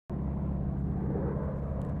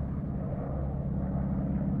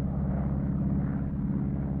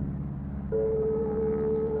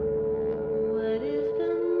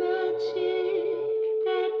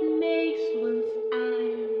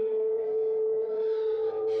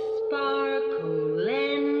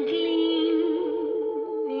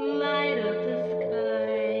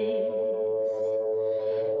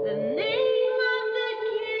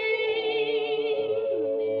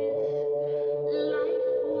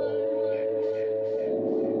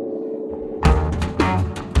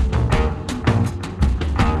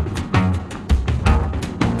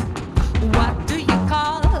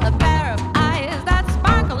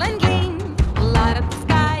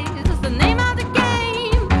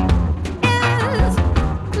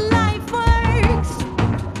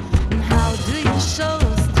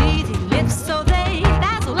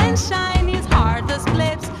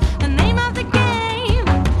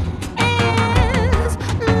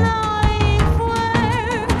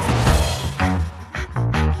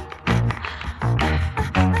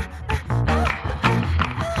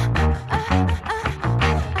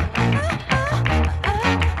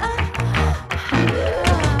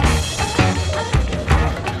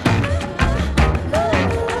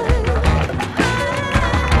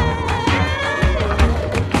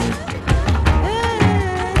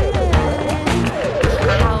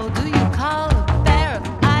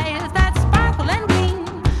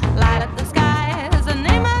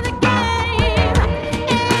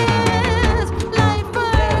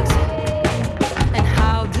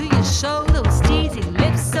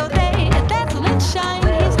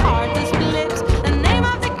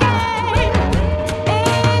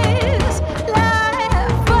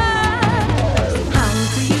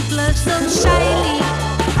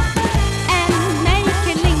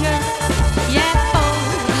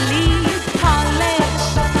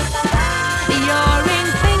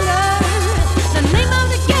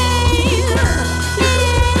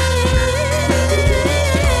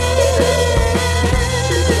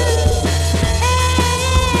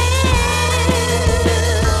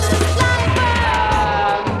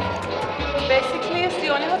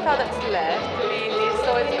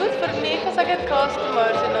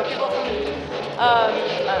customers, you know, people from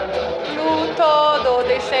Pluto, though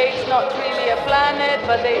they say it's not really a planet,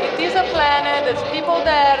 but it is a planet. There's people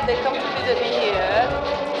there. They come to visit me here.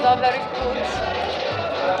 It's not very good.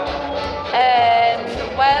 And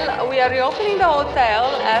well, we are reopening the hotel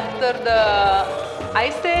after the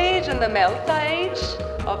ice age and the melt age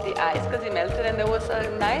of the ice, because it melted, and there was a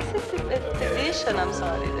nice exhibition. I'm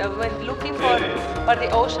sorry, I went looking for where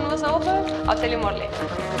the ocean was over. I'll tell you more later.